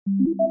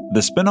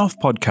The Spin-off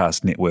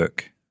Podcast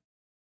Network.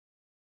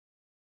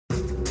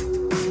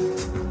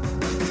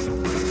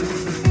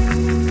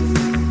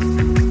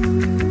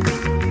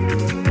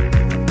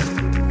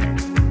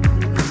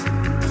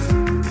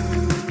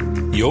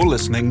 You're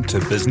listening to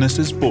Business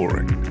is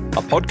Boring,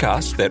 a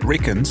podcast that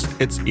reckons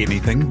it's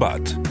anything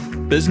but.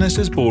 Business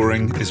is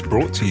Boring is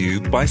brought to you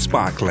by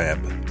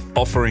SparkLab,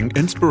 offering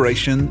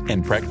inspiration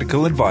and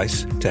practical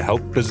advice to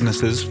help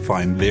businesses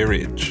find their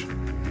edge.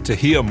 To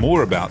hear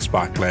more about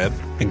SparkLab,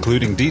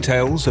 including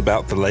details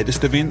about the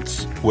latest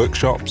events,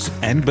 workshops,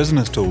 and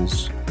business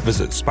tools,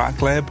 visit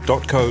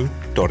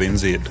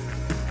sparklab.co.nz.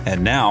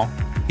 And now,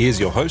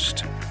 here's your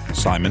host,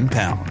 Simon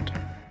Pound.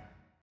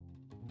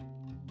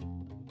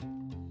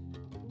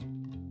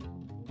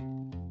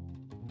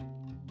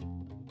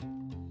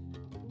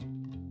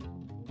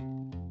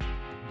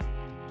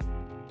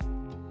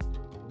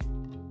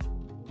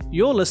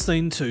 You're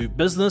listening to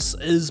Business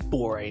is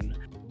Boring,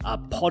 a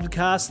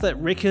podcast that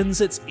reckons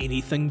it's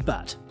anything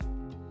but.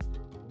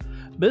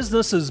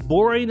 Business is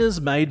Boring is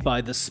made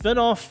by The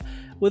Spin-off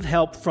with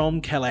help from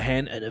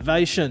Callaghan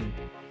Innovation.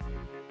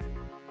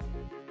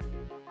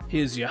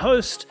 Here's your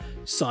host,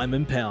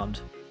 Simon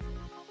Pound.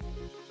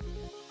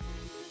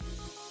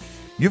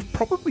 You've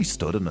probably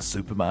stood in a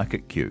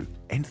supermarket queue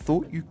and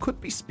thought you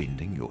could be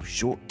spending your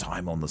short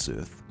time on this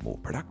earth more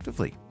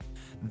productively.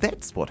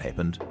 That's what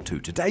happened to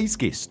today's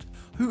guest,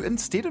 who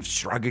instead of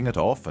shrugging it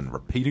off and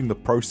repeating the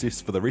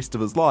process for the rest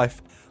of his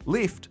life,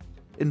 left,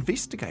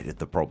 investigated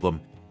the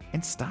problem,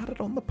 and started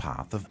on the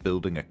path of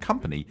building a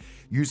company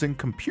using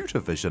computer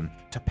vision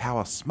to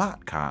power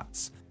smart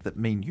carts that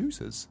mean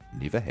users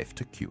never have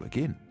to queue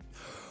again.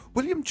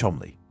 William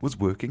Chomley was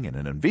working in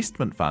an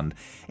investment fund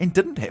and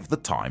didn't have the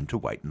time to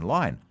wait in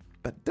line,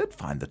 but did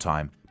find the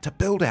time to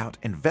build out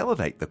and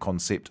validate the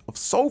concept of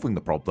solving the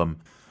problem,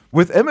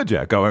 with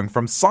Imager going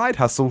from side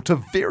hustle to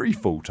very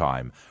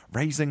full-time,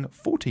 raising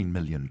 $14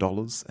 million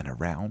in a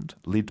round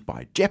led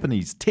by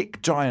Japanese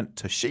tech giant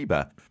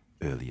Toshiba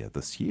earlier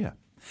this year.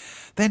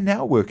 They're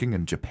now working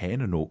in Japan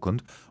and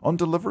Auckland on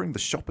delivering the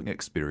shopping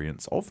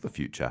experience of the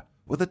future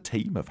with a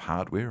team of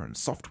hardware and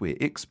software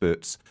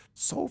experts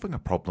solving a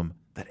problem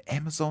that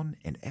Amazon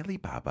and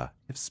Alibaba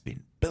have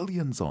spent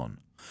billions on.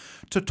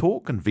 To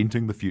talk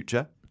inventing the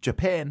future,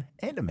 Japan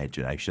and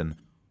imagination,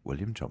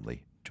 William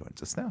Chomley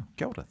joins us now.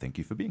 Kia ora, thank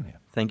you for being here.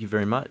 Thank you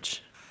very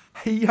much.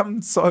 Hey,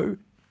 so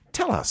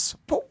tell us,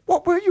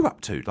 what were you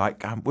up to?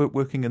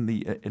 Working in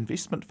the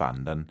investment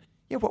fund, and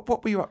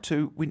what were you up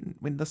to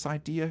when this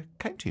idea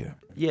came to you?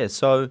 Yeah,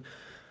 so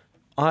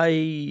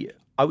I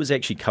was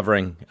actually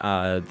covering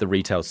the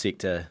retail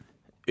sector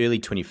early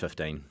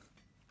 2015.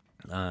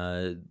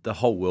 The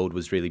whole world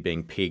was really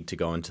being pegged to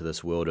go into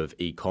this world of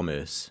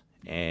e-commerce,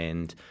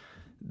 and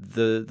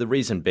the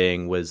reason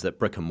being was that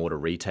brick and mortar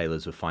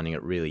retailers were finding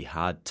it really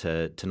hard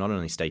to not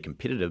only stay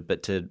competitive,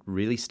 but to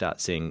really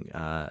start seeing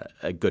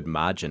a good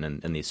margin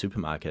in their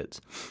supermarkets.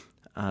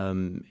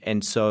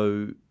 And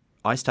so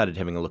I started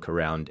having a look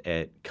around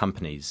at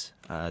companies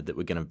that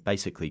were going to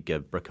basically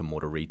give brick and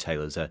mortar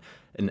retailers an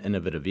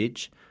innovative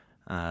edge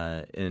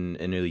in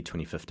early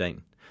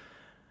 2015.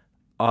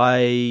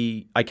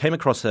 I came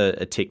across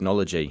a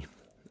technology,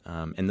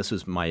 and this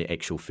was my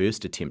actual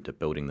first attempt at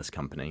building this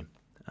company,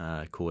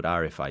 called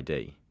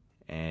RFID.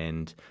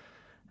 And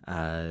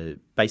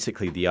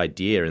basically the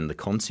idea and the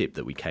concept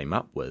that we came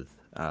up with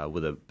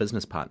a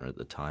business partner at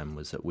the time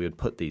was that we would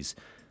put these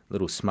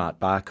little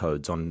smart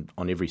barcodes on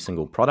every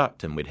single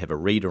product, and we'd have a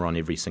reader on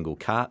every single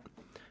cart.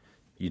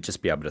 You'd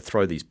just be able to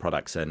throw these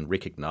products in,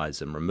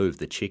 recognize and remove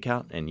the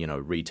checkout, and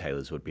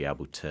retailers would be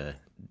able to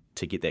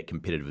get that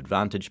competitive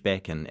advantage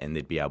back, and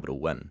they'd be able to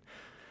win.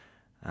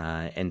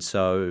 And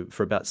so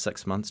for about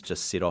 6 months,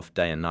 just set off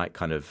day and night,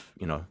 kind of,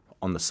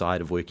 on the side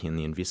of working in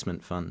the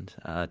investment fund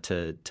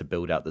to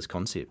build out this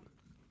concept.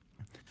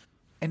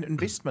 And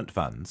investment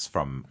funds,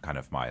 from kind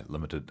of my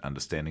limited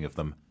understanding of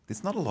them,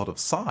 there's not a lot of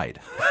side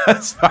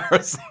as far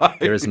as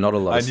there is not a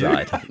lot of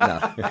side. No.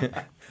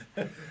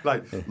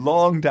 Like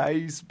long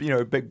days,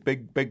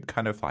 big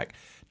kind of like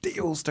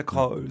deals to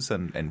close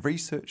and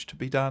research to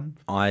be done.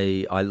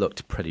 I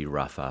looked pretty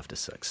rough after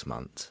 6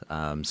 months.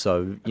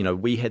 So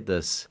we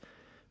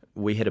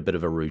had a bit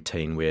of a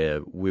routine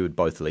where we would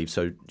both leave.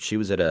 So she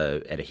was at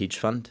a hedge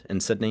fund in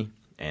Sydney,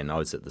 and I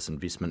was at this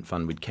investment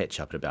fund. We'd catch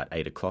up at about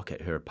 8 o'clock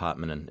at her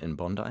apartment in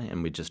Bondi,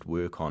 and we'd just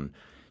work on,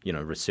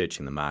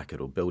 researching the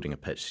market or building a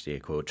pitch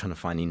deck or trying to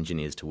find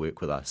engineers to work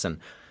with us. And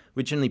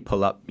we'd generally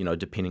pull up,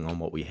 depending on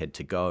what we had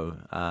to go,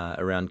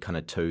 around kind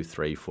of 2,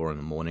 3, 4 in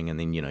the morning, and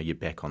then, you're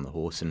back on the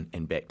horse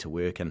and back to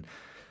work. And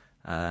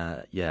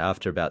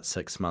after about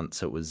 6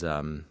 months, it was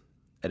it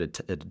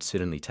had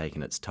certainly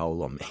taken its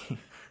toll on me.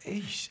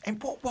 Eesh.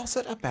 And what was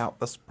it about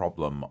this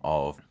problem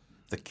of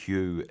the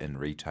queue in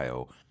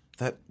retail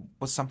that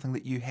was something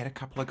that you had a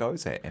couple of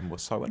goes at and were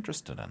so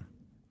interested in?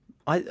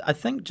 I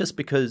think just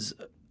because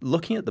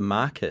looking at the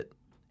market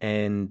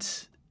and,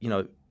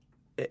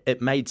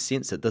 it made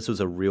sense that this was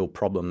a real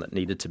problem that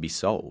needed to be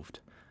solved.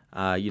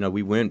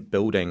 We weren't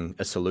building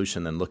a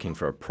solution and looking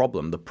for a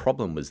problem. The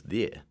problem was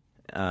there.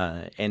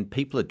 and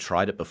people had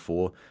tried it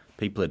before,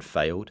 people had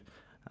failed,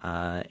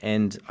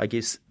 and I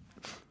guess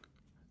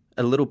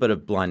a little bit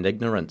of blind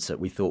ignorance that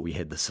we thought we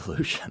had the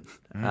solution.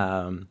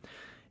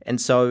 And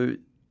so,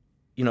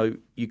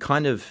 you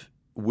kind of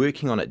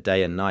working on it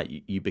day and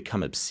night, you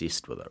become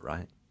obsessed with it,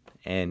 right?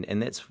 And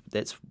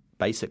that's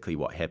basically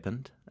what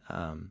happened.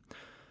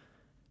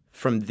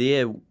 From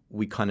there,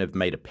 we kind of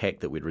made a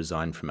pact that we'd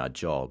resign from our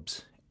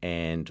jobs,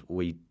 and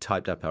we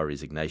typed up our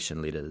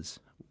resignation letters.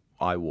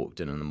 I walked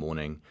in the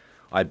morning,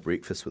 I had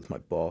breakfast with my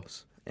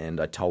boss,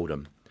 and I told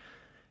him.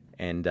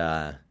 And,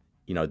 there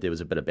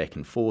was a bit of back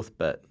and forth,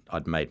 but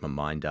I'd made my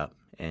mind up.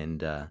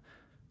 And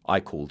I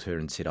called her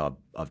and said,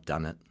 I've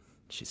done it.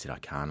 She said, I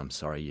can't, I'm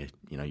sorry,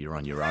 you're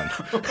on your own.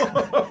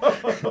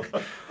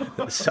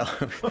 So,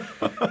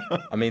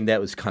 that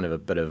was kind of a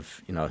bit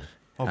of, out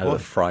of the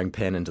frying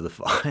pan into the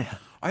fire.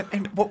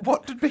 And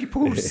what did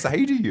people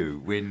say to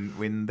you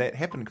when that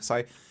happened? Because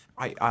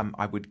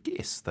I would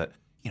guess that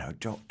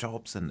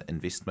jobs and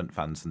investment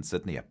funds in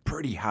Sydney are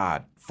pretty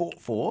hard fought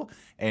for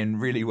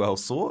and really well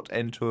sought,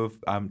 and to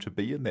have to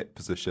be in that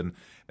position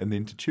and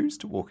then to choose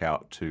to walk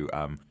out to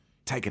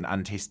take an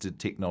untested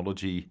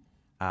technology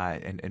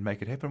and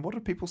make it happen. What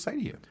did people say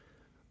to you?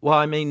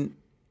 Well,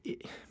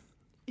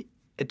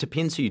 it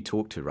depends who you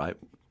talk to, right?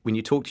 When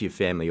you talk to your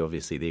family,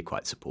 obviously they're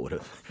quite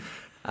supportive,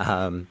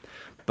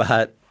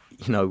 but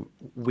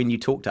when you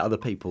talk to other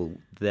people,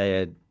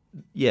 they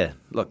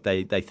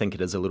think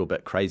it is a little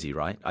bit crazy,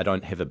 right? I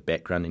don't have a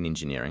background in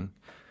engineering.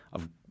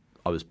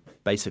 I was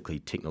basically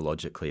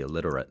technologically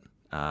illiterate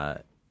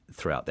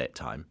throughout that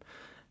time.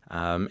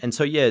 And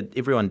so,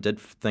 everyone did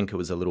think it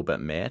was a little bit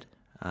mad.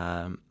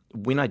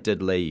 When I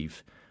did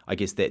leave, I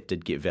guess that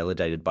did get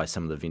validated by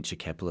some of the venture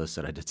capitalists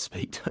that I did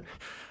speak to,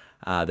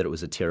 that it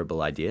was a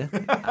terrible idea.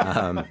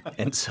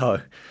 And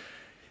so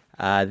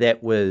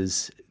that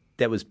was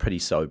pretty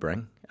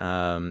sobering.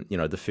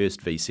 The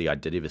first VC I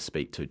did ever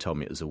speak to told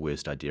me it was the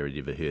worst idea I'd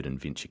ever heard in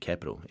venture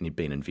capital, and he'd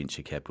been in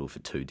venture capital for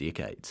 2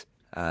 decades.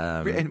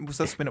 And was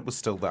this when it was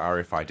still the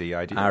RFID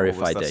idea? RFID. Or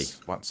was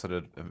this what sort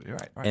of,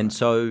 right. And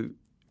so,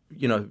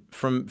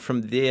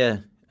 from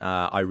there,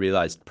 I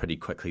realised pretty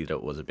quickly that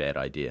it was a bad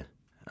idea.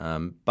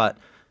 But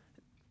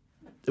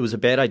it was a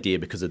bad idea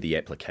because of the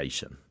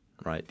application,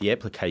 right? The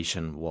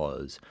application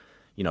was,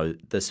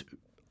 this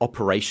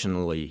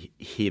operationally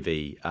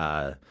heavy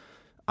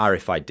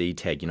RFID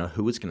tag,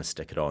 who was going to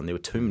stick it on? There were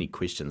too many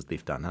questions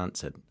left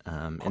unanswered.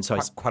 And so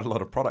quite a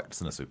lot of products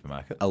in a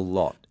supermarket. A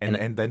lot.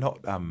 And they're not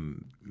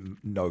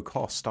no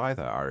cost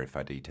either,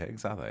 RFID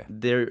tags, are they?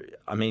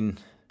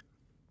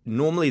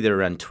 Normally they're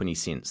around 20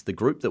 cents. The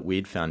group that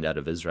we'd found out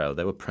of Israel,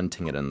 they were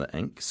printing it in the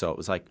ink, so it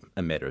was like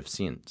a matter of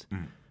cents.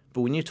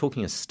 But when you're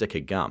talking a stick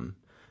of gum,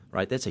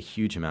 right, that's a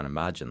huge amount of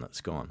margin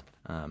that's gone.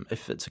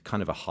 If it's a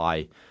kind of a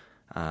high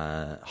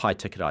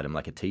ticket item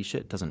like a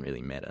T-shirt, it doesn't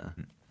really matter.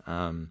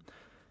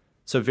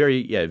 So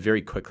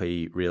very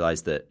quickly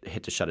realised that I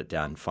had to shut it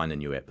down, find a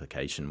new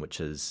application, which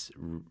is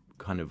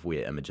kind of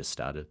where Imager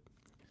started.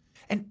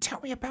 And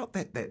tell me about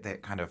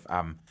that kind of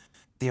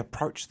the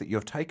approach that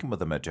you've taken with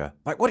Imager.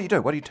 Like, what do you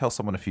do? What do you tell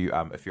someone if you're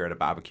at a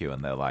barbecue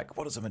and they're like,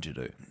 "What does Imager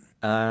do?"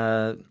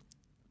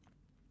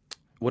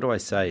 What do I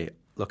say?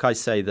 Look, I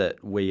say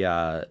that we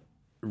are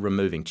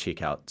removing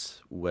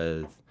checkouts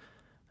with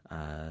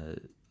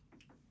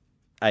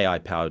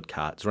AI-powered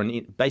carts.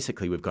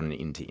 Basically, we've got an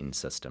end-to-end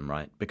system,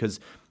 right? Because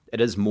it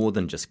is more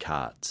than just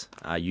carts.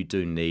 You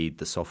do need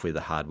the software,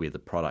 the hardware, the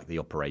product, the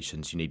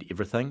operations. You need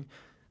everything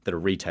that a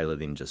retailer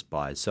then just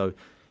buys. So,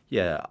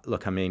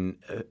 look,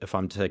 if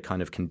I'm to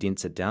kind of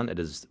condense it down,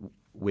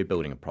 we're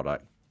building a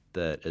product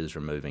that is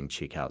removing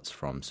checkouts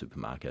from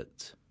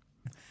supermarkets.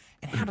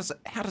 And how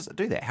does it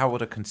do that? How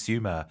would a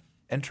consumer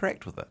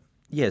interact with it?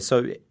 Yeah,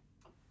 so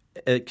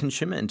a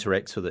consumer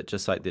interacts with it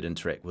just like they'd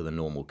interact with a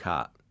normal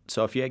cart.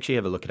 So if you actually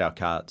have a look at our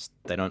carts,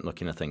 they don't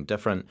look anything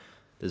different.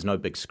 There's no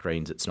big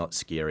screens. It's not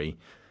scary.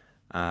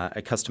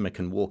 A customer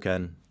can walk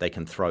in. They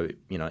can throw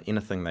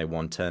anything they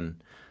want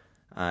in.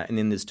 And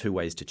then there's 2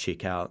 ways to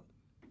check out.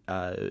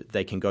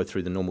 They can go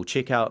through the normal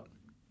checkout,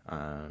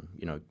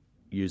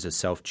 use a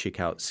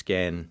self-checkout,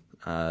 scan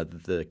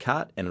the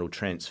cart, and it'll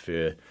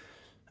transfer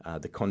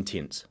the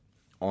contents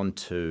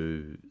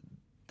onto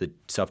the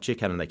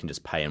self-checkout, and they can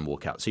just pay and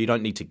walk out. So you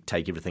don't need to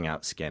take everything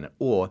out, scan it,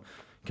 or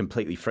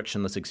completely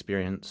frictionless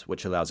experience,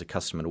 which allows a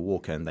customer to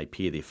walk in, they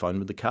pair their phone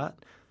with the cart,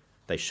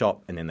 they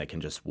shop, and then they can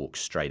just walk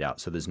straight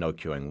out. So there's no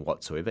queuing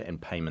whatsoever,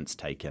 and payments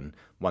taken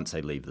once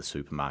they leave the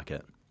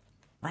supermarket.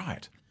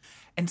 Right.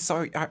 And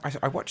so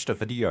I watched a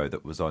video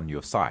that was on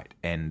your site,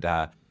 and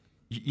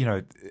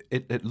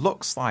it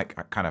looks like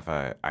a kind of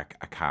a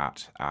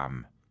cart,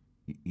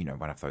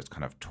 one of those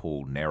kind of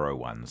tall, narrow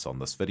ones on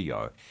this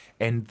video.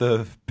 And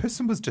the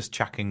person was just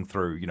chucking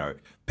through,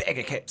 bag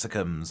of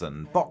capsicums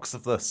and box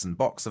of this and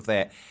box of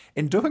that,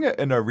 and doing it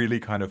in a really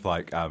kind of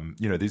like,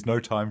 there's no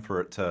time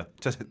for it to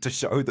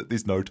show that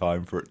there's no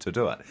time for it to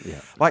do it.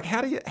 Yeah. Like,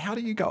 how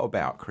do you go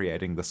about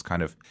creating this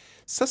kind of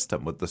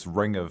system with this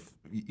ring of,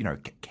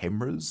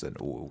 cameras and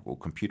or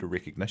computer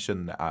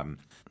recognition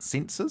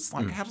sensors?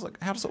 Like,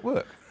 how does it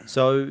work?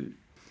 So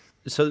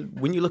So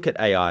when you look at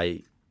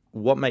AI,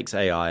 what makes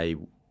AI,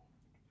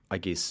 I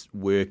guess,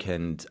 work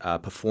and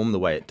perform the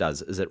way it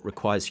does is it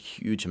requires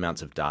huge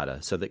amounts of data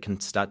so that it can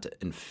start to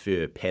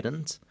infer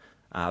patterns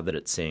that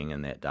it's seeing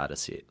in that data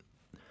set.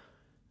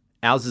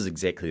 Ours is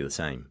exactly the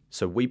same.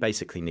 So we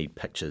basically need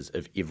pictures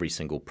of every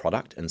single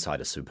product inside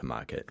a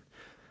supermarket.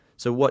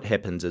 So what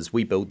happens is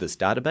we build this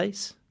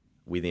database,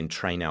 we then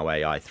train our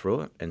AI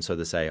through it, and so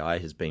this AI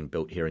has been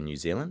built here in New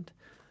Zealand.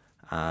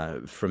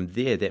 From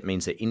there, that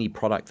means that any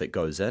product that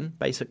goes in,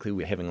 basically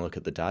we're having a look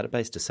at the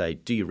database to say,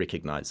 do you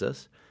recognise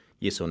this?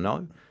 Yes or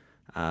no?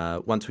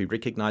 Once we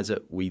recognise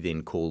it, we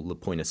then call the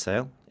point of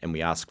sale and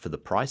we ask for the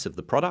price of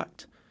the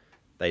product.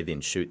 They then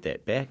shoot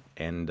that back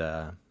and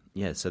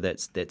so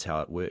that's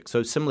how it works.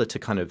 So similar to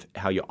kind of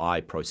how your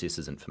eye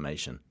processes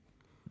information.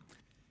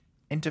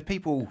 And do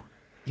people,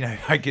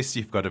 I guess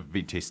you've got to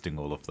be testing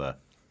all of the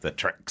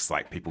tricks,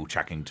 like people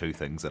chucking two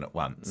things in at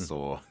once,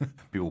 or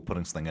people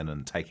putting something in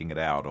and taking it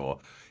out, or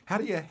how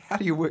do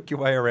you work your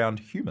way around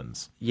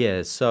humans?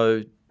 Yeah,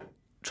 so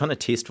trying to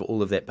test for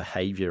all of that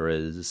behaviour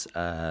is,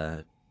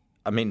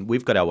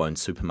 we've got our own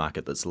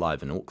supermarket that's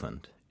live in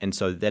Auckland, and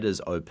so that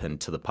is open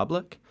to the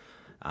public.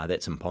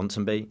 That's in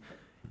Ponsonby.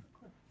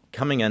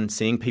 Coming in,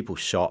 seeing people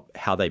shop,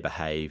 how they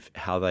behave,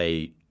 how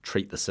they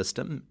treat the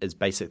system is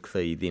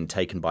basically then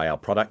taken by our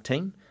product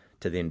team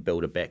to then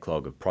build a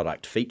backlog of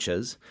product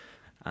features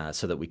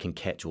so that we can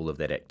catch all of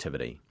that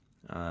activity.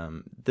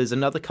 There's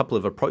another couple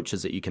of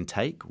approaches that you can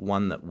take.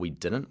 One that we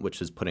didn't,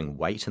 which is putting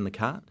weight in the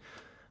cart,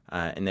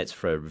 and that's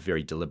for a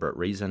very deliberate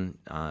reason.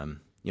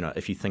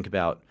 If you think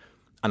about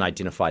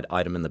unidentified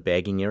item in the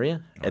bagging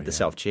area at the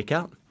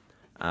self-checkout,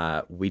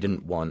 we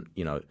didn't want,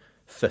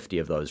 50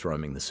 of those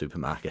roaming the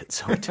supermarket,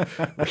 so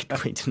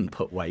we didn't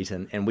put weight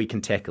in, and we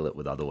can tackle it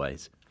with other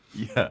ways.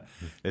 Yeah,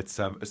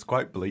 it's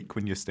quite bleak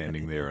when you're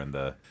standing there in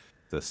the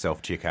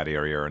self-checkout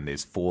area and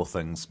there's 4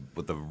 things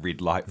with the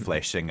red light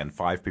flashing and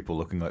 5 people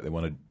looking like they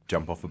want to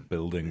jump off a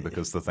building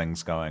because the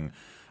thing's going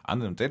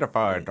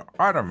unidentified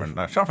item in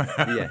the shopping.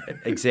 Yeah,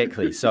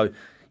 exactly. So,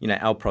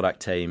 our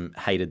product team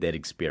hated that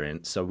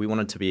experience, so we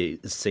wanted to be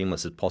as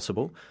seamless as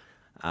possible.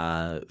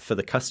 For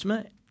the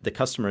customer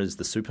is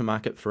the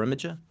supermarket for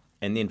Imager,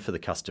 and then for the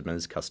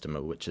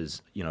customer, which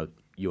is,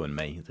 you and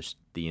me,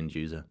 the end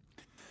user.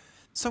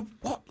 So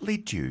what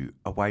led you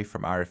away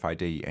from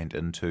RFID and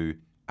into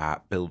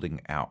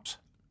building out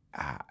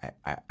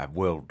a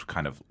world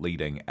kind of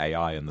leading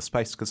AI in the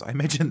space? Because I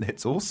imagine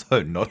that's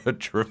also not a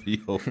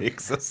trivial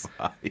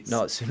exercise.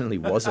 No, it certainly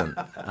wasn't.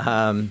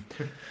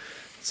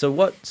 So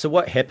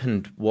what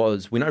happened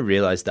was when I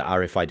realised that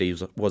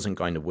RFID wasn't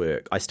going to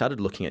work, I started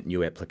looking at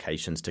new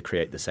applications to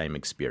create the same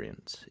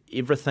experience.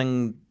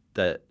 Everything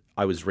that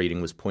I was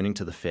reading was pointing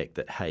to the fact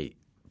that, hey,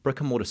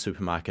 brick-and-mortar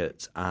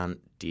supermarkets aren't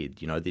dead.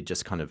 They're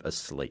just kind of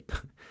asleep.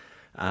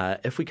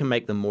 If we can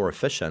make them more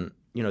efficient,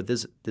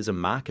 there's a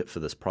market for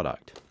this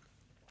product.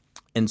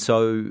 And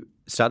so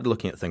started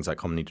looking at things like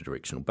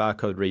omnidirectional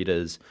barcode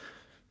readers,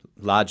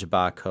 larger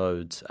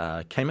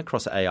barcodes, came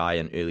across AI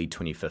in early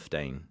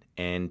 2015.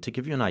 And to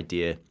give you an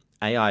idea,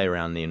 AI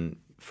around then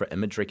for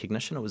image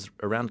recognition, it was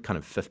around kind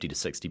of 50 to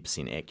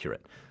 60%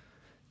 accurate.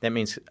 That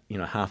means,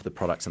 half the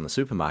products in the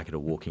supermarket are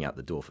walking out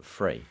the door for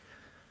free.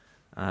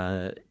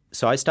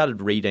 So I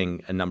started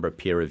reading a number of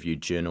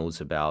peer-reviewed journals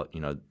about,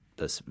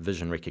 this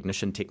vision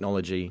recognition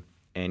technology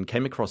and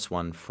came across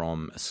one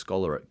from a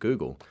scholar at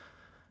Google.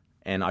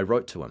 And I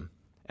wrote to him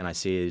and I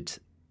said,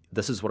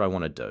 this is what I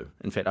want to do.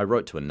 In fact, I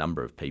wrote to a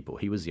number of people.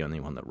 He was the only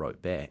one that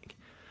wrote back.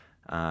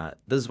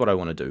 This is what I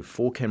want to do.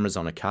 4 cameras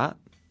on a cart.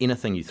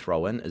 Anything you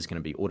throw in is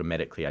going to be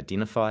automatically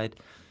identified.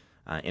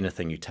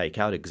 Anything you take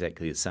out,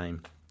 exactly the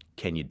same.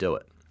 Can you do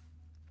it?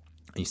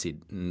 And he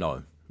said,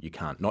 no, you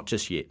can't. Not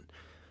just yet.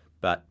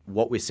 But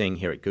what we're seeing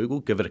here at Google,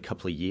 give it a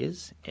couple of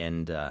years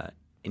and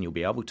you'll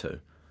be able to.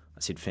 I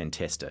said,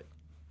 fantastic.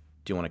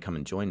 Do you want to come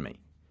and join me?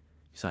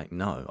 He's like,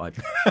 no, I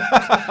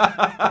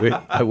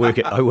work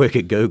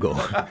at Google.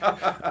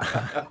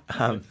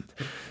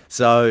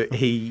 So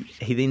he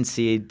then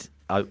said,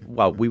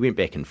 we went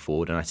back and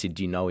forward, and I said,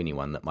 do you know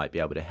anyone that might be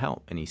able to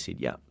help? And he said,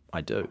 yeah,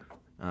 I do.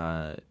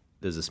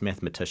 There's this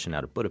mathematician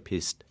out of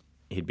Budapest.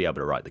 He'd be able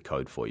to write the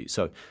code for you.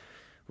 So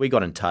we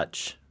got in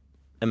touch.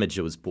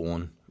 Imager was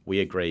born. We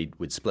agreed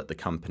we'd split the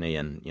company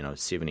in,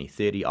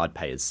 70-30. I'd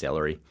pay his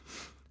salary.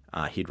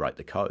 He'd write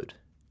the code.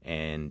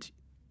 And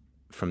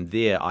from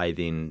there, I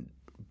then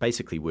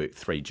basically worked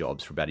 3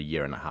 jobs for about a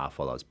year and a half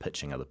while I was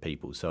pitching other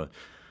people. So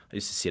I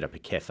used to set up a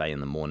cafe in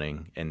the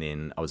morning, and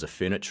then I was a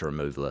furniture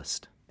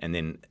removalist. And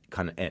then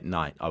kind of at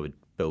night, I would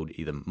build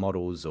either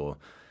models or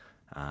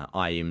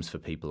IMs for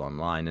people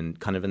online. And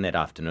kind of in that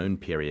afternoon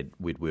period,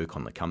 we'd work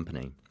on the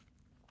company.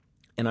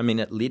 And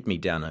it led me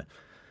down a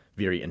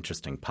very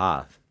interesting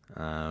path.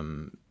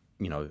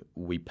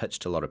 We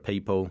pitched a lot of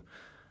people.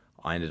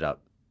 I ended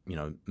up,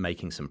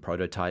 making some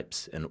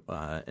prototypes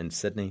in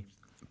Sydney,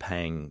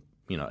 paying,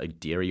 a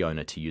dairy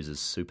owner to use his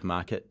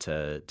supermarket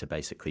to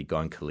basically go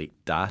and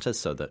collect data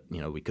so that,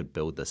 we could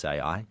build this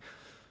AI.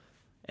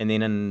 And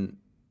then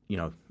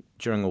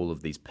during all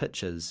of these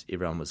pitches,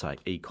 everyone was like,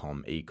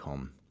 e-com.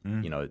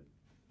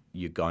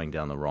 you're going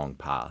down the wrong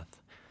path.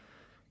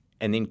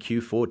 And then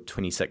Q4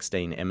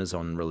 2016,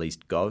 Amazon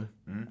released Go.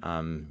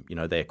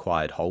 They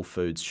acquired Whole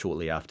Foods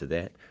shortly after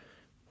that.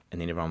 And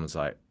then everyone was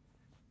like,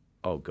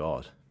 oh,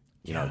 God,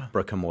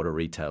 brick and mortar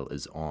retail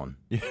is on.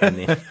 Yeah. And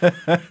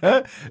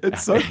then,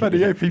 it's so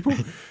funny, people.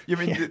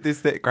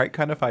 There's that great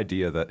kind of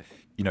idea that,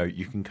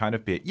 you can kind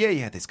of bet,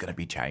 there's going to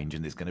be change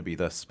and there's going to be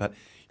this. But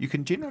you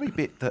can generally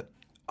bet that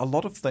a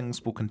lot of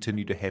things will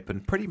continue to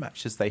happen pretty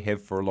much as they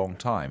have for a long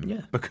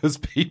time because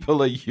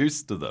people are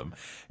used to them.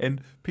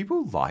 And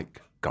people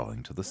like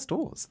going to the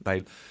stores.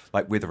 They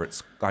like whether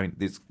it's,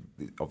 there's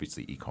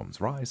obviously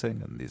e-com's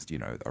rising and there's,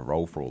 a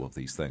role for all of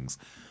these things.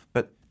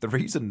 But the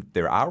reason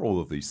there are all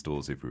of these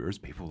stores everywhere is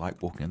people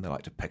like walking in, they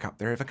like to pick up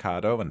their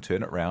avocado and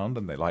turn it around,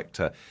 and they like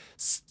to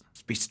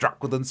be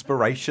struck with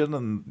inspiration,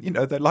 and,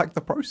 they like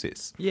the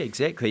process. Yeah,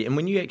 exactly. And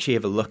when you actually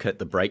have a look at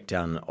the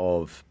breakdown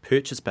of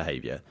purchase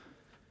behavior,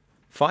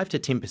 5 to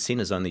 10%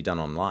 is only done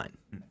online,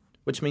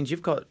 which means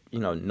you've got,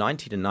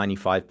 90 to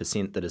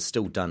 95% that is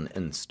still done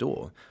in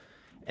store.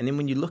 And then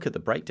when you look at the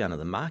breakdown of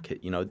the market,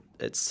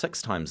 it's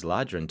 6 times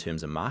larger in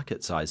terms of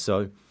market size.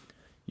 So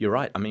you're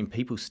right. I mean,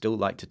 people still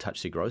like to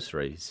touch their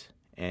groceries.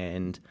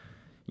 And,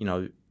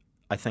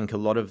 I think a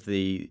lot of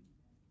the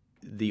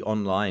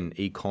online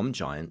e-com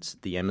giants,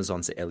 the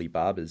Amazons, the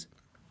Alibabas,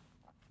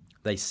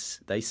 they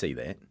see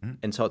that.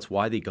 And so it's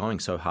why they're going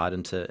so hard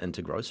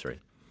into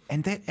grocery.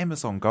 And that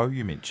Amazon Go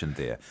you mentioned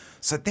there,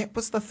 so that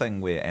was the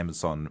thing where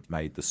Amazon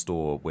made the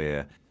store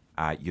where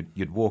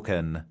you'd walk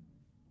in,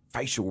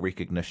 facial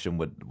recognition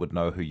would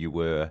know who you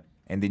were,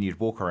 and then you'd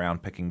walk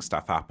around picking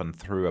stuff up, and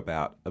through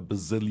about a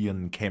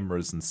bazillion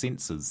cameras and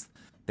sensors,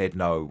 they'd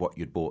know what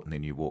you'd bought, and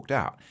then you walked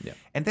out. Yeah.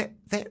 And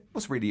that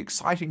was really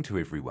exciting to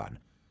everyone.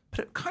 But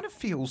it kind of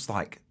feels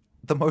like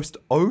the most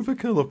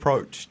overkill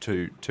approach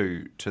to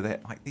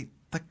that. Like the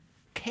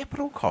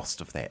capital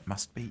cost of that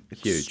must be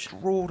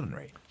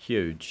extraordinary.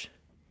 Huge.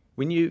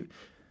 When you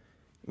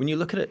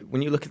look at it,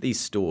 when you look at these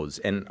stores,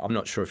 and I'm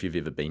not sure if you've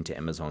ever been to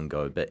Amazon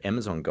Go, but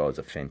Amazon Go is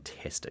a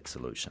fantastic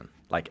solution.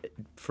 Like,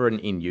 for an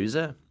end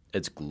user,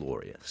 it's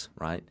glorious,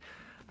 right?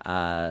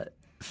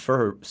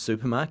 For a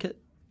supermarket,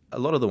 a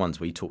lot of the ones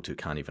we talk to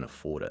can't even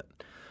afford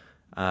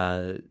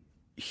it.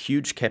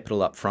 Huge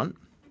capital up front,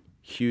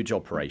 huge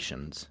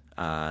operations,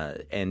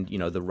 and,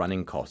 the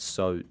running costs.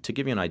 So to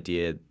give you an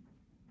idea,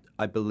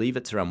 I believe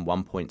it's around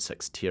 1.6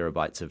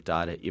 terabytes of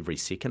data every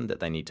second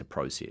that they need to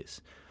process,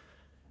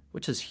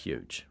 which is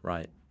huge,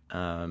 right?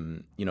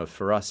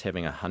 For us,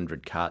 having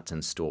 100 carts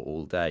in store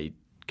all day,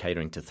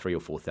 catering to 3,000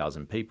 or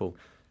 4,000 people,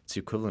 it's the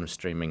equivalent of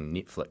streaming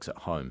Netflix at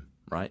home,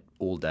 right?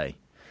 All day.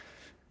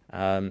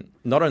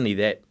 Not only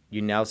that,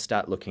 you now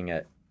start looking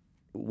at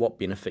what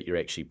benefit you're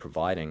actually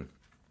providing.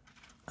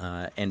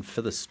 And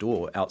for the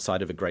store,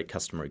 outside of a great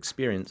customer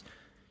experience,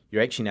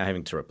 you're actually now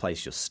having to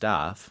replace your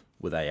staff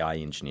with AI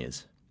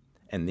engineers,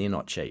 and they're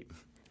not cheap.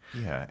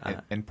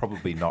 Yeah, and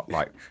probably not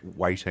like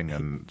waiting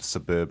in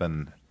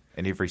suburban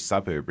in every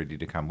suburb ready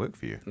to come work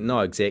for you. No,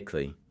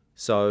 exactly.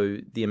 So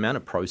the amount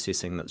of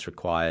processing that's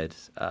required,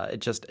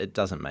 it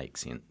doesn't make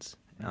sense.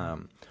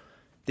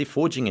 They're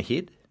forging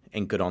ahead,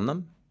 and good on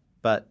them,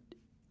 but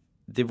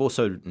they've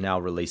also now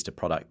released a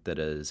product that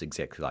is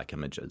exactly like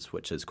Images,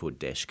 which is called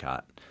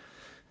Dashcart.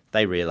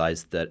 They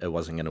realized that it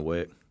wasn't going to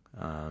work.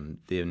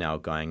 They're now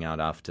going out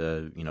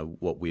after,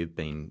 what we've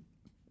been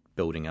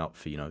building out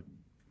for,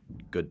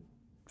 good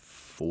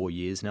 4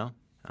 years now.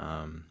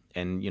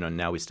 And,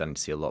 now we're starting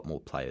to see a lot more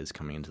players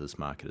coming into this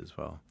market as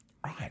well.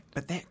 Right.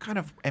 But that kind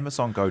of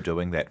Amazon Go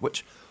doing that,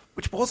 which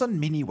was in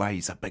many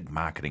ways a big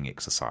marketing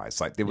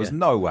exercise. Like, there was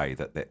no way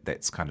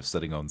that's kind of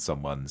sitting on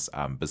someone's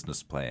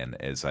business plan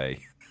as a...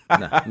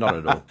 No, not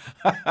at all.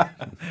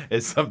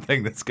 As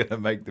something that's going to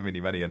make them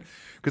any money. And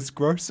because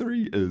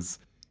grocery is,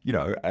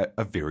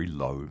 a very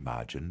low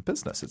margin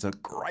business. It's a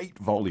great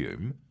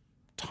volume,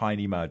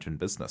 tiny margin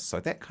business. So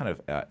that kind of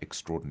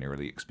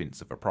extraordinarily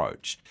expensive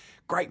approach,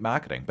 great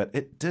marketing, but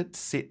it did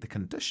set the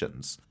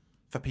conditions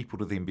for people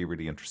to then be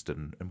really interested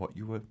in what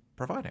you were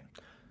providing.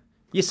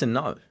 Yes and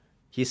no.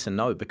 Yes and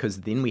no,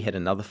 because then we had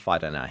another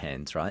fight on our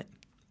hands, right?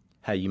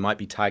 How you might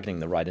be targeting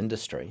the right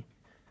industry,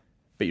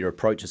 but your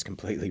approach is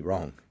completely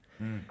wrong.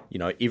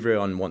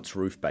 Everyone wants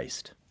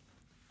roof-based.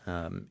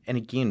 And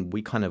again,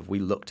 we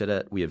looked at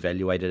it, we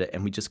evaluated it,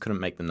 and we just couldn't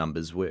make the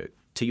numbers work.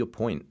 To your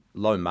point,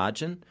 low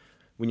margin.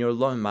 When you're a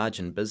low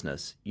margin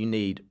business, you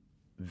need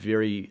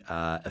very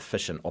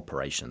efficient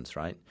operations,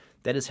 right?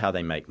 That is how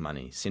they make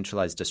money.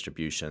 Centralized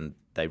distribution.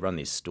 They run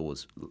their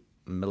stores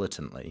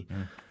militantly.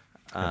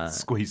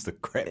 Squeeze the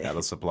crap out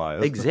of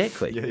suppliers.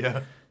 Exactly.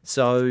 Yeah.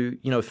 So,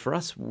 for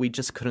us, we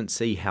just couldn't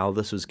see how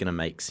this was going to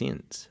make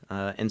sense.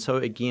 And so,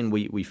 again,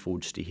 we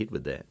forged ahead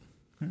with that.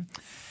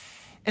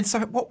 And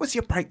so what was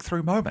your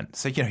breakthrough moment?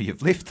 So,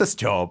 you've left this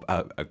job,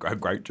 a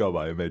great job,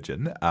 I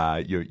imagine.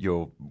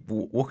 You're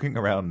walking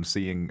around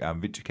seeing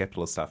venture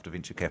capitalist after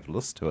venture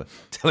capitalist who are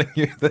telling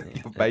you that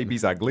your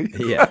baby's ugly.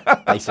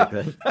 Yeah,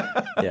 basically.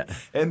 Yeah.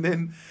 And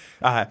then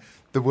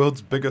the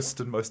world's biggest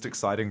and most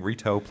exciting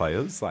retail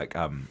players like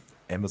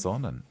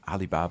Amazon and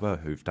Alibaba,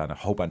 who've done a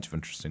whole bunch of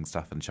interesting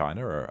stuff in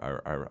China,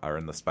 are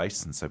in the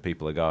space, and so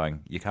people are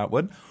going, you can't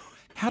win.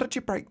 How did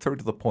you break through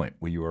to the point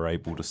where you were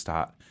able to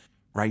start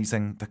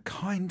raising the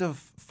kind of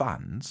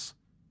funds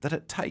that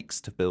it takes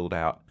to build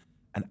out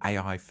an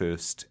AI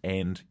first,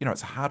 and,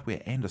 it's a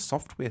hardware and a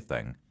software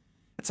thing?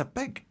 It's a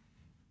big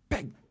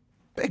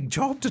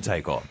job to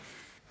take on.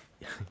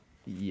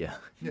 Yeah.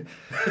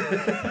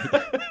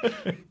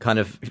 Kind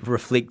of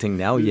reflecting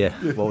now,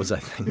 what was I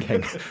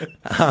thinking?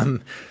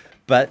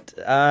 But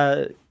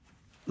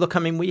look, I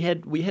mean, we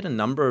had a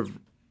number of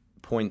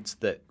points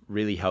that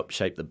really helped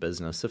shape the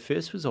business. The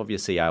first was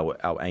obviously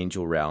our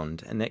angel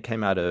round, and that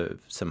came out of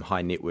some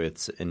high net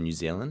worths in New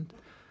Zealand,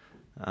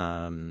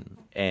 and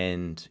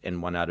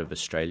one out of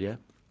Australia.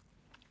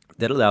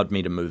 That allowed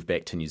me to move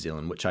back to New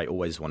Zealand, which I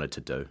always wanted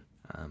to do.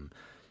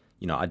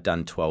 I'd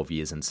done 12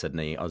 years in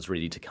Sydney. I was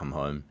ready to come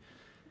home.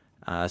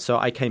 So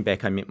I came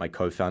back. I met my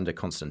co-founder,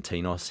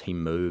 Konstantinos. He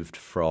moved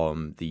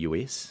from the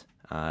US.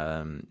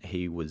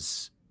 He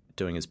was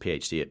doing his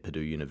PhD at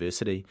Purdue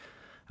University.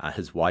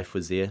 His wife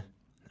was there,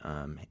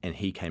 and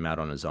he came out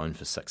on his own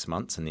for 6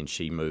 months, and then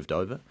she moved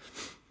over.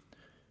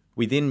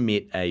 We then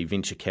met a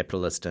venture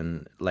capitalist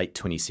in late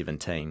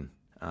 2017.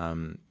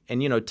 And,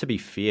 to be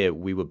fair,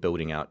 we were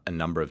building out a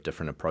number of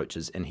different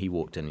approaches, and he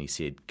walked in and he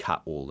said,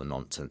 cut all the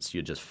nonsense.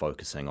 You're just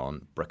focusing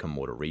on brick and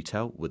mortar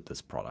retail with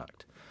this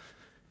product.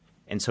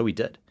 And so we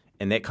did.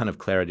 And that kind of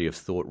clarity of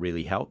thought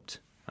really helped.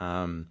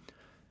 The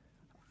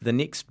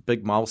next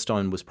big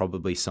milestone was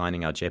probably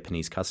signing our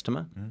Japanese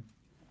customer.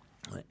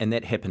 And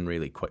that happened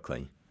really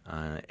quickly.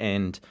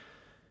 And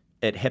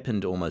it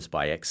happened almost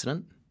by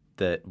accident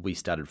that we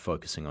started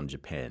focusing on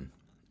Japan.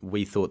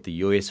 We thought the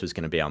US was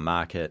going to be our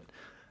market.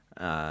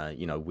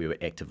 We were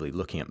actively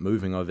looking at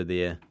moving over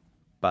there.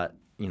 But,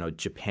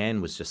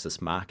 Japan was just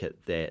this market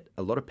that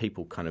a lot of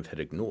people kind of had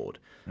ignored.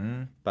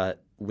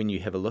 But when you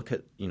have a look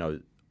at,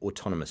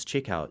 autonomous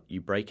checkout,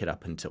 you break it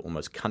up into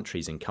almost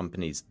countries and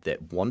companies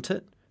that want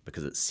it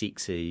because it's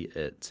sexy,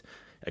 it's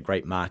a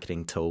great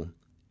marketing tool.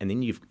 And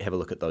then you have a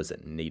look at those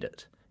that need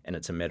it, and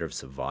it's a matter of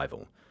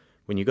survival.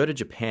 When you go to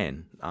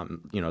Japan,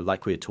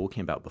 like we were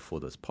talking about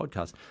before this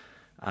podcast,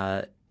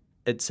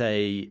 it's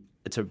a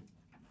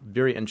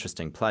very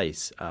interesting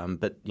place.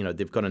 But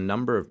they've got a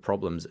number of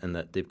problems in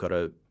that they've got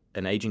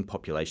an aging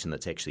population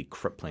that's actually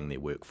crippling their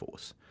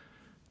workforce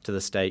to the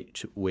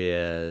stage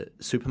where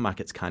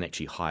supermarkets can't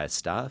actually hire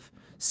staff.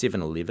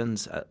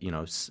 7-Elevens,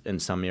 in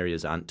some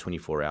areas aren't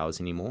 24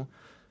 hours anymore.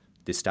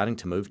 They're starting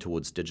to move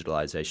towards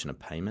digitalization of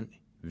payment.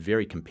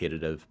 Very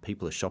competitive.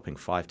 People are shopping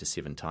 5 to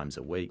 7 times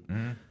a week.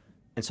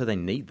 And so they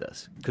need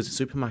this because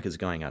supermarkets are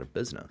going out of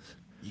business.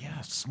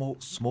 Yeah,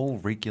 small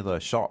regular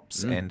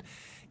shops and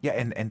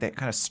that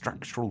kind of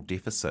structural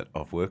deficit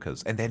of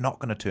workers. And they're not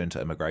going to turn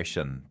to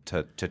immigration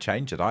to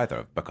change it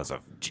either because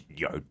of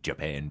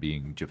Japan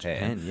being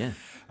Japan.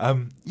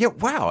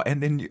 Wow.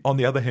 And then on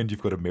the other hand,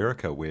 you've got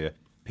America where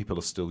people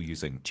are still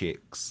using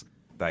checks.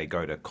 They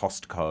go to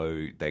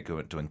Costco. They go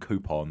doing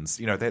coupons.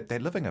 They're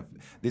living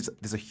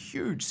there's a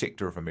huge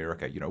sector of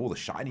America. All the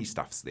shiny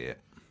stuff's there,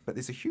 but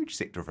there's a huge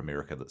sector of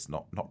America that's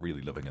not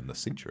really living in this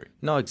century.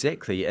 No,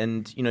 exactly.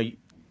 And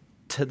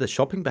to the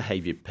shopping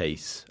behaviour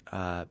piece,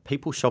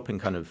 people shopping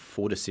kind of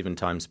 4 to 7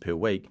 times per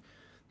week.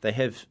 They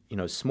have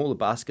smaller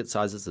basket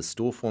sizes. The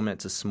store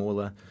formats are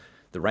smaller.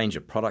 The range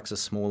of products are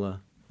smaller.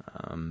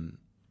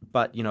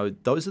 But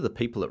those are the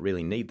people that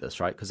really need this,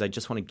 right? Because they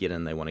just want to get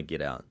in. They want to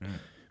get out.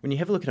 When you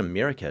have a look at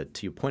America,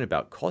 to your point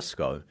about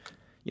Costco,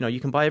 you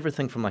can buy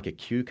everything from like a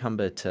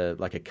cucumber to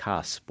like a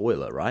car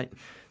spoiler, right?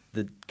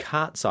 The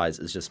cart size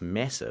is just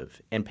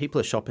massive, and people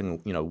are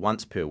shopping,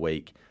 once per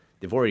week.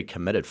 They've already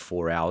committed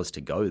 4 hours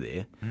to go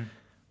there.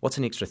 What's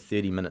an extra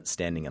 30 minutes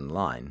standing in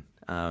line?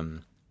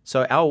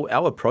 So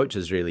our approach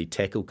is really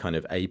tackle kind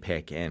of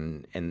APAC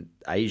and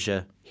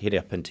Asia, head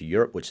up into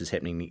Europe, which is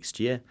happening next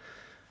year,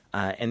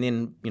 and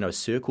then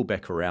circle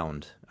back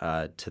around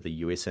to the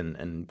US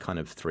in kind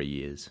of 3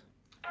 years.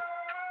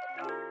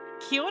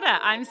 Kia ora,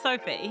 I'm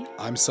Sophie.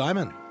 I'm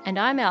Simon. And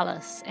I'm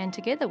Alice, and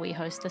together we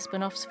host the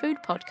Spinoff's food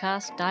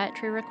podcast,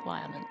 Dietary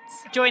Requirements.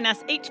 Join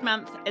us each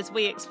month as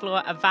we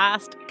explore a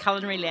vast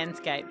culinary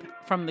landscape,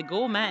 from the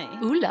gourmet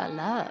Ooh la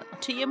la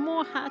to your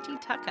more hearty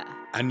tucker.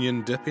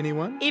 Onion dip,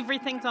 anyone?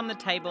 Everything's on the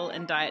table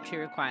in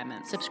Dietary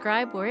Requirements.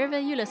 Subscribe wherever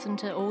you listen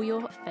to all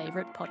your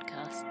favourite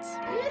podcasts.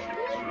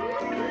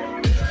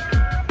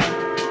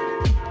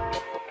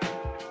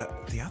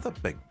 The other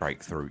big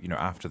breakthrough,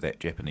 after that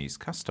Japanese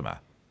customer,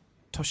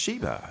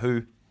 Toshiba,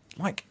 who,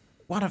 like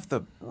one of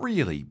the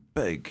really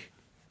big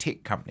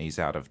tech companies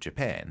out of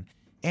Japan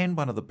and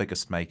one of the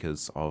biggest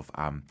makers of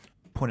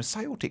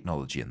point-of-sale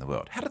technology in the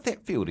world. How did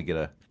that feel to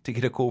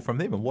get a call from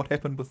them, and what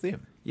happened with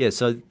them? They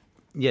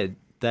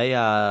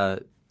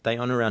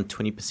own around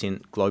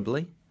 20%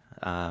 globally,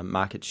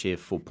 market share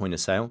for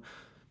point-of-sale,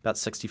 about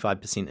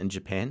 65% in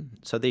Japan,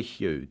 so they're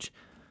huge.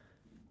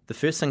 The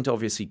first thing to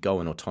obviously go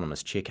in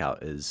autonomous checkout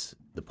is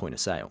the point of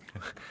sale.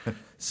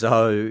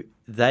 So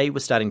they were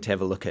starting to have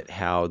a look at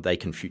how they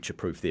can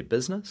future-proof their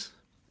business,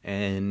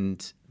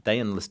 and they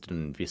enlisted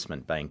an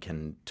investment bank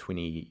in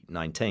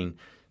 2019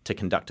 to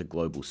conduct a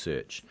global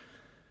search.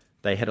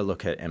 They had a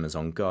look at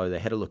Amazon Go, they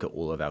had a look at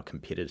all of our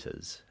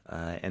competitors,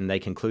 and they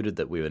concluded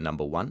that we were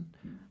number one,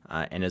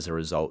 and as a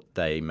result,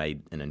 they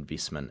made an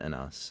investment in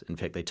us. In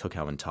fact, they took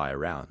our entire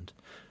round.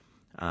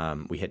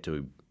 We had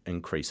to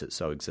increase it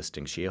so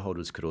existing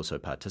shareholders could also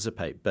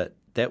participate, but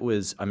that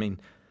was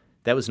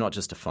not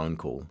just a phone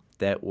call.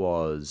 That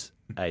was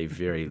a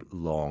very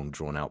long,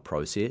 drawn-out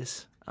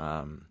process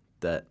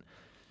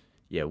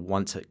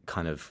once it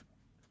kind of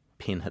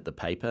pen hit the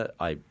paper,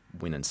 I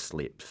went and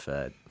slept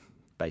for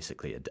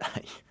basically a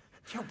day.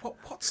 Yeah,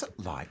 what's it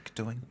like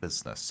doing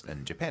business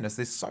in Japan? Is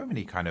there's so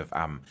many kind of,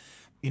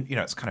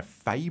 it's kind of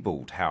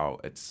fabled how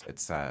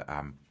it's a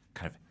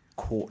kind of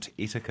court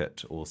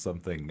etiquette or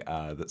something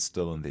that's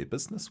still in their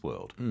business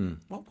world.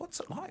 What's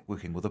it like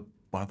working with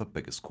one of the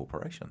biggest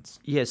corporations?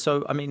 Yeah,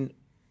 so,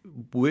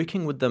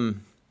 working with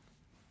them,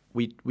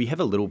 we have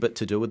a little bit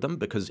to do with them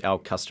because our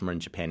customer in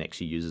Japan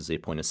actually uses their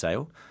point of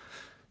sale.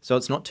 So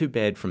it's not too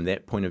bad from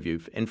that point of view.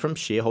 And from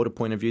shareholder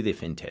point of view, they're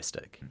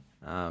fantastic.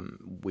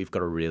 We've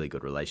got a really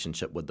good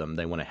relationship with them.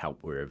 They want to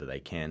help wherever they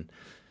can.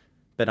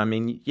 But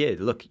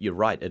look, you're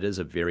right. It is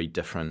a very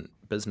different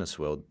business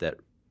world that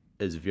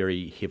is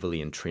very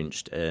heavily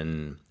entrenched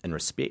in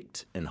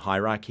respect, in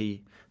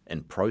hierarchy,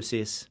 in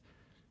process,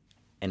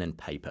 and in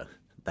paper.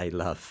 They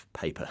love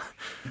paper.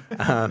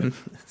 There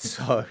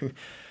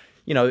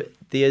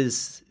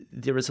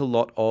is a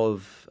lot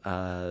of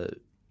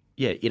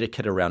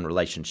etiquette around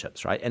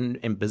relationships, right?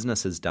 And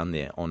business is done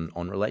there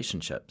on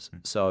relationships.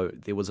 So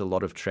there was a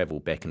lot of travel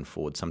back and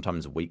forward,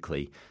 sometimes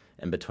weekly,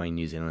 in between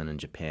New Zealand and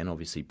Japan,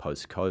 obviously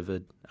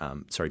pre-COVID,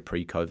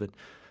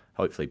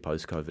 hopefully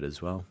post-COVID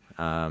as well.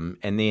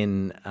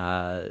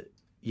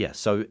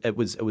 So it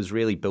was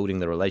really building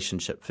the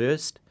relationship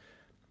first,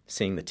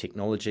 seeing the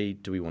technology,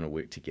 do we want to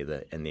work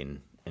together, and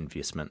then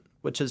investment,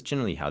 which is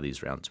generally how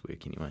these rounds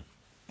work anyway.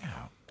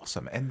 Yeah,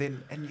 awesome. And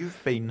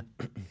you've been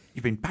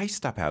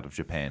based up out of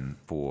Japan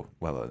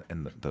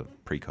in the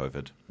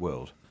pre-COVID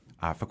world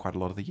for quite a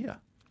lot of the year.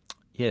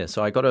 Yeah,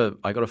 so I got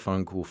a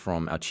phone call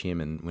from our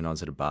chairman when I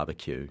was at a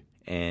barbecue,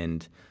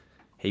 and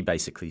he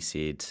basically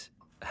said,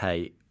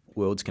 "Hey,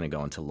 world's going to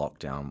go into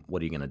lockdown.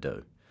 What are you going to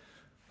do?"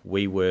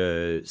 We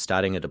were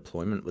starting a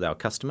deployment with our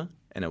customer,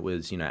 and it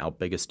was our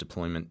biggest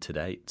deployment to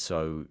date.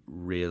 So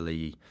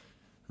really,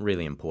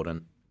 really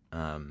important.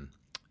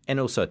 And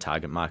also a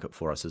target market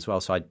for us as well.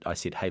 So I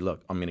said, hey,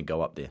 look, I'm going to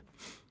go up there.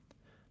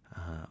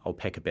 I'll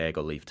pack a bag,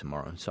 I'll leave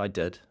tomorrow. So I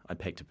did. I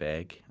packed a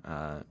bag,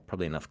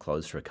 probably enough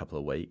clothes for a couple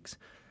of weeks.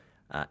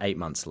 8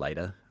 months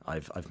later,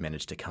 I've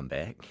managed to come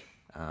back.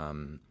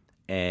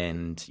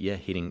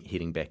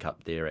 Heading back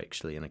up there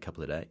actually in a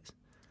couple of days.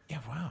 Yeah,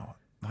 wow.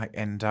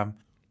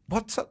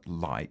 What's it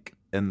like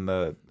in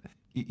the,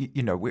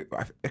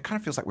 it kind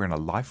of feels like we're in a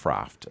life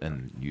raft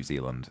in New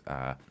Zealand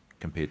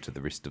compared to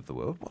the rest of the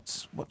world.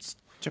 What's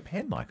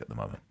Japan like at the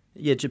moment?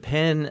 Yeah,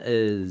 Japan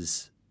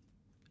is,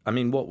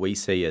 what we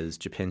see is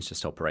Japan's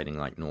just operating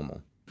like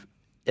normal.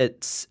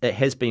 It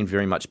has been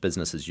very much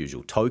business as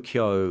usual.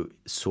 Tokyo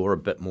saw a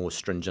bit more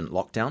stringent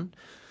lockdown.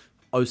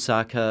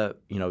 Osaka,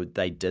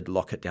 they did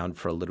lock it down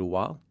for a little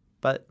while.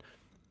 But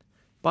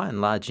by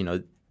and large,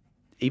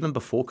 even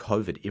before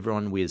COVID,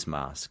 everyone wears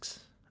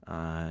masks.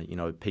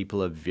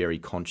 People are very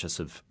conscious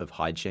of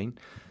hygiene.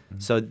 Mm-hmm.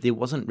 So there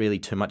wasn't really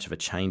too much of a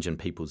change in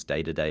people's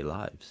day-to-day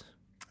lives.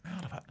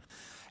 Out of it.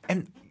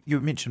 And you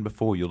mentioned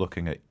before you're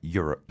looking at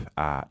Europe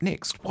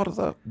next. What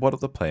are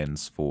the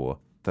plans for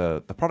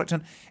the product,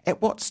 and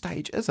at what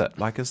stage is it?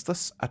 Like, is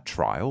this a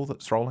trial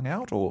that's rolling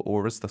out,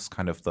 or is this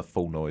kind of the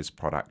full noise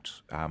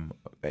product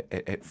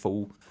at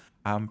full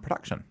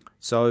production?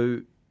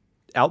 So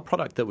our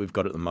product that we've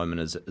got at the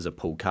moment is a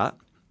pull cart,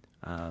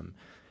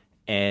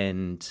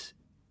 and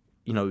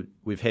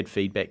we've had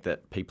feedback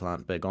that people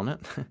aren't big on it.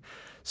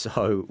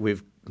 So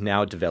we've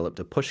now developed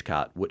a push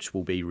cart, which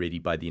will be ready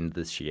by the end of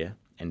this year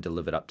and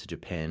delivered up to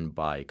Japan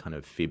by kind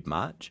of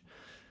March.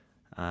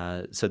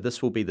 So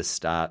this will be the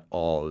start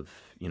of,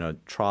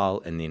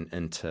 trial and then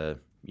into,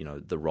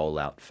 the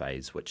rollout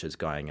phase, which is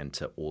going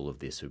into all of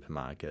their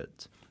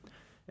supermarkets.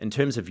 In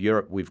terms of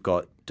Europe, we've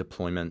got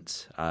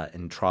deployment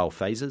in trial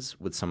phases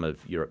with some of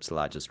Europe's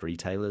largest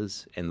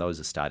retailers, and those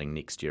are starting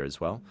next year as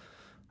well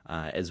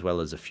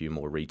as a few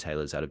more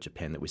retailers out of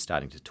Japan that we're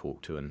starting to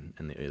talk to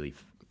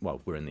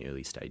we're in the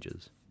early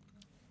stages.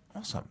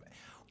 Awesome.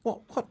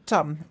 What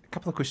a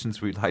couple of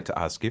questions we'd like to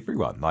ask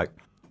everyone. Like,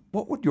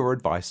 what would your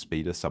advice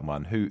be to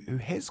someone who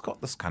has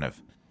got this kind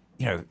of,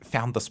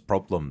 found this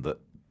problem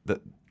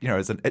that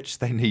is an itch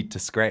they need to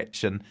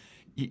scratch, and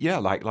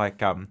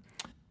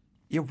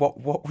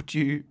what would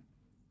you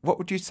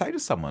say to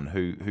someone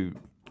who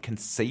can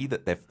see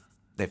that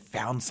they've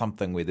found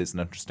something where there's an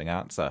interesting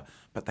answer,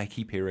 but they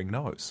keep hearing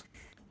no's?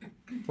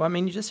 Well,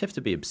 you just have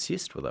to be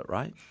obsessed with it,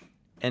 right?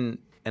 And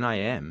I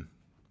am.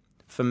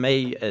 For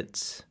me,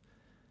 it's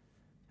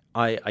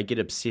I get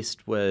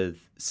obsessed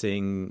with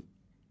seeing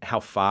how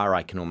far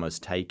I can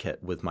almost take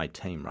it with my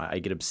team, right? I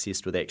get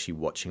obsessed with actually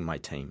watching my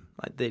team.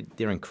 Like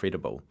they're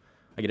incredible.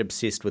 I get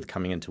obsessed with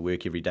coming into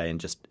work every day and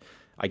just,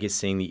 I guess,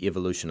 seeing the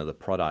evolution of the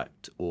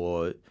product,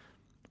 or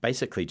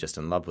basically just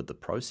in love with the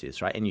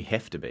process, right? And you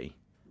have to be,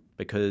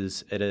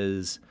 because it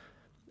is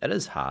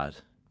hard.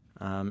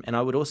 And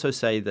I would also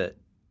say that,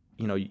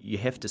 you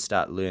have to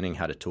start learning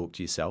how to talk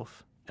to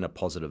yourself in a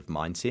positive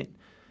mindset,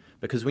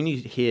 because when you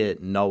hear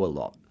no a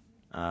lot,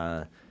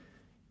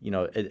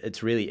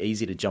 it's really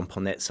easy to jump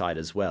on that side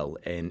as well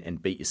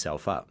and beat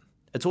yourself up.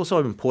 It's also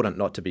important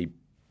not to be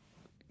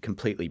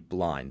completely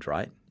blind,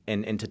 right?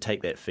 And to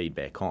take that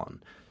feedback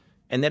on.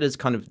 And that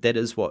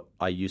is what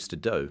I used to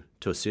do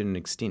to a certain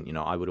extent.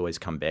 I would always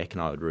come back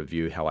and I would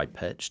review how I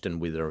pitched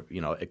and whether,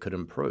 it could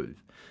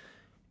improve.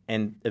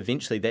 And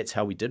eventually that's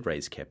how we did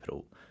raise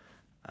capital.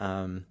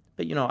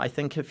 But, I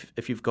think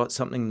if you've got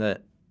something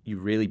that you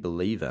really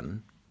believe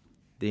in,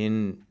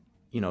 then,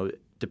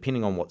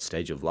 depending on what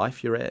stage of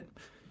life you're at,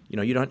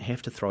 you don't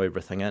have to throw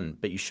everything in,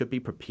 but you should be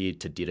prepared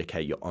to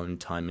dedicate your own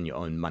time and your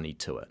own money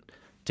to it,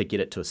 to get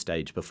it to a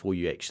stage before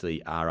you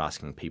actually are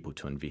asking people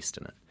to invest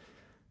in it.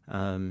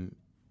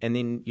 And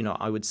then,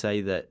 I would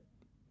say that,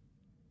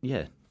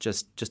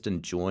 just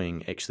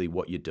enjoying actually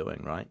what you're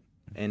doing, right?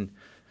 And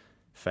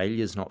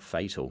failure is not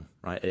fatal,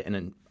 right?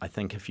 And I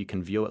think if you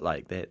can view it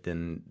like that,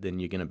 then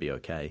you're going to be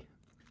okay.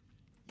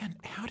 And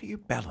how do you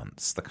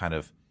balance the kind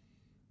of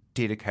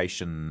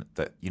dedication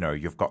that,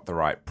 you've got the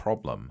right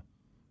problem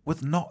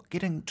with not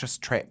getting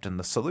just trapped in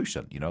the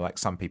solution? Like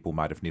some people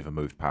might have never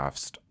moved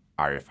past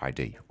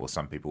RFID, or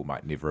some people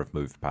might never have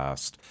moved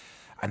past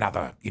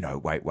another,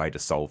 way to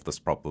solve this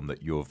problem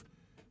that you've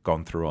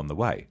gone through on the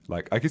way.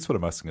 Like, I guess what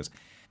I'm asking is,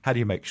 how do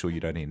you make sure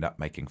you don't end up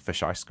making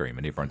fish ice cream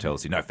and everyone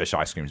tells you, no, fish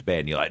ice cream's bad,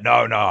 and you're like, no,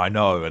 I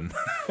know. And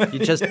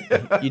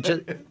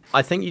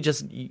I think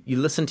you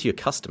listen to your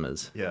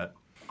customers. Yeah.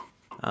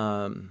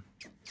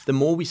 The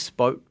more we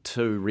spoke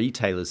to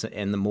retailers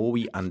and the more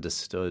we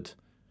understood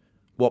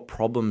what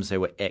problems they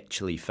were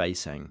actually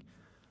facing,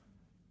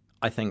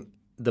 I think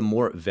the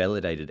more it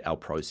validated our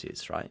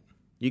process, right?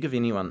 You give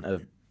anyone a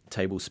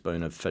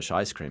tablespoon of fish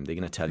ice cream, they're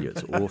going to tell you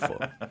it's awful.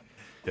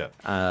 Yeah.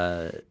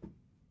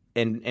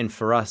 And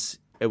for us,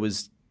 it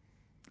was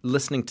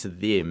listening to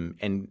them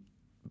and,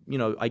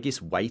 I guess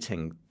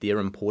weighting their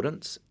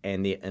importance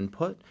and their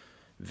input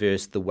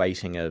versus the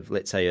weighting of,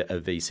 let's say, a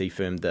VC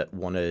firm that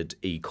wanted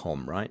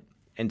e-com, right?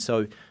 And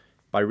so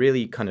by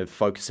really kind of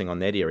focusing on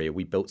that area,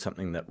 we built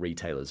something that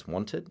retailers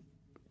wanted,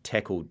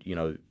 tackled,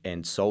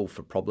 and solved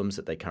for problems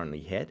that they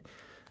currently had,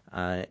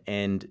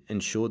 and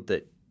ensured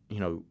that,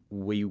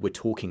 we were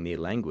talking their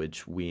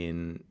language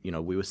when,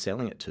 we were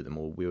selling it to them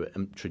or we were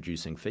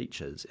introducing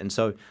features. And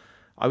so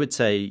I would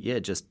say,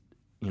 just,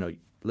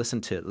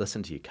 listen to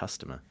your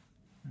customer.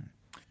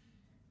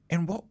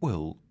 And what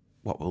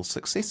will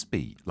success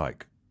be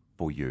like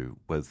for you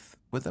with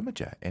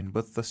Imager and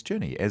with this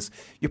journey, as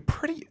you're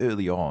pretty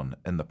early on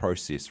in the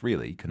process,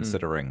 really,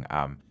 considering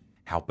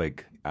how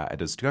big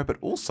it is to go, but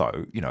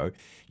also,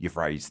 you've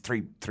raised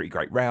three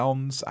great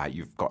rounds,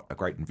 you've got a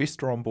great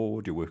investor on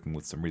board, you're working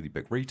with some really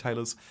big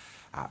retailers,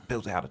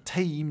 built out a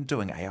team,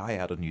 doing AI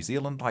out of New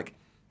Zealand. Like,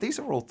 these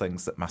are all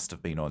things that must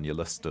have been on your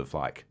list of,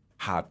 like,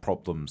 hard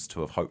problems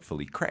to have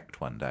hopefully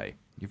cracked one day.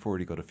 You've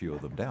already got a few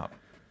of them down.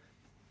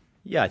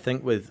 Yeah, I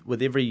think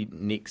with every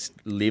next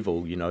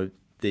level,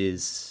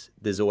 there's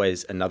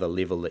always another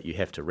level that you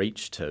have to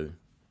reach to.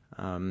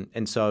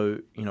 And so,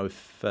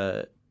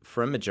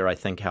 for Imager, I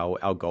think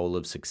our goal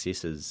of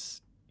success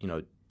is,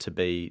 to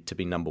be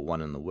number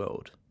one in the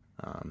world.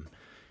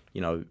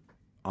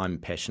 I'm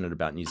passionate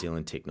about New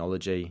Zealand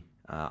technology.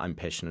 I'm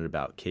passionate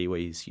about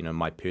Kiwis.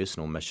 My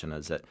personal mission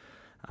is that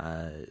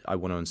I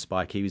want to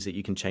inspire Kiwis that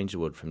you can change the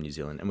world from New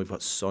Zealand. And we've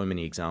got so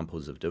many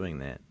examples of doing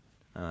that.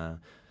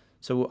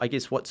 So I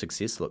guess what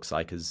success looks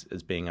like is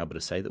being able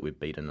to say that we've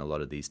beaten a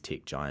lot of these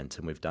tech giants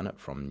and we've done it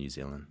from New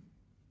Zealand.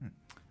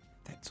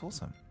 That's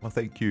awesome. Well,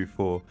 thank you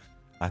for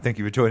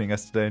joining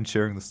us today and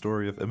sharing the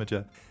story of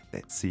Imager.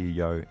 That's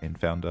CEO and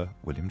founder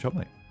William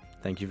Chomley.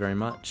 Thank you very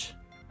much.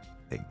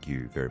 Thank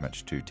you very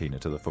much to Tina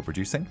Tiller for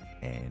producing,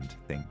 and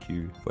thank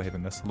you for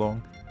having us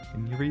along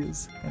in your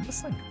ears and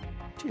listening.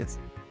 Cheers.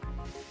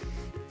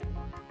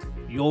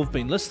 You've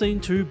been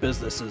listening to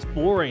Business is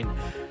Boring,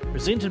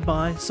 presented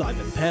by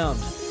Simon Pound,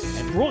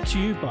 and brought to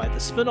you by The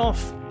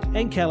Spinoff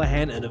and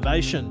Callaghan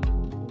Innovation.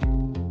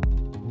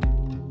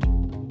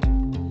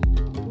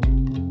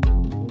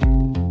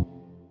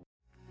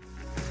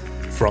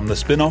 From the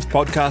Spinoff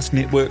Podcast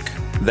Network,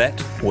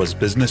 that was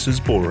Business is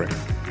Boring,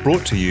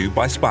 brought to you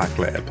by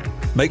SparkLab.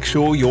 Make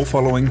sure you're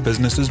following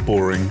Business is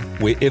Boring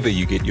wherever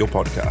you get your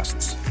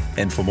podcasts.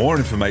 And for more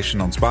information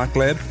on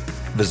SparkLab,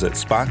 visit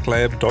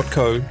sparklab.co.nz.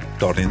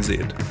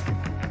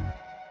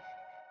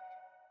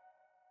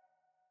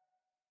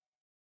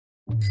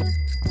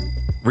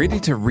 Ready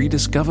to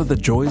rediscover the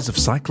joys of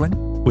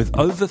cycling? With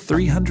over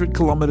 300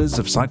 kilometres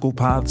of cycle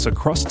paths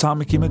across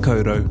Tāmaki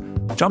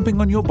Makaurau,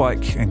 jumping on your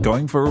bike and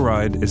going for a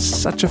ride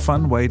is such a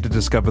fun way to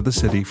discover the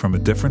city from a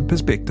different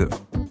perspective.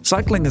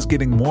 Cycling is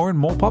getting more and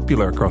more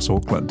popular across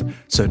Auckland,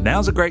 so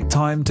now's a great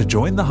time to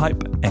join the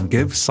hype and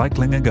give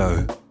cycling a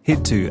go.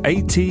 Head to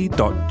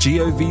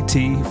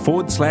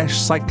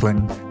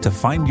at.govt/cycling to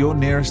find your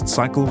nearest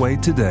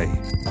cycleway today.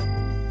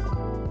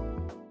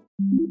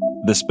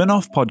 The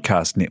Spin-off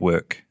Podcast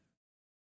Network.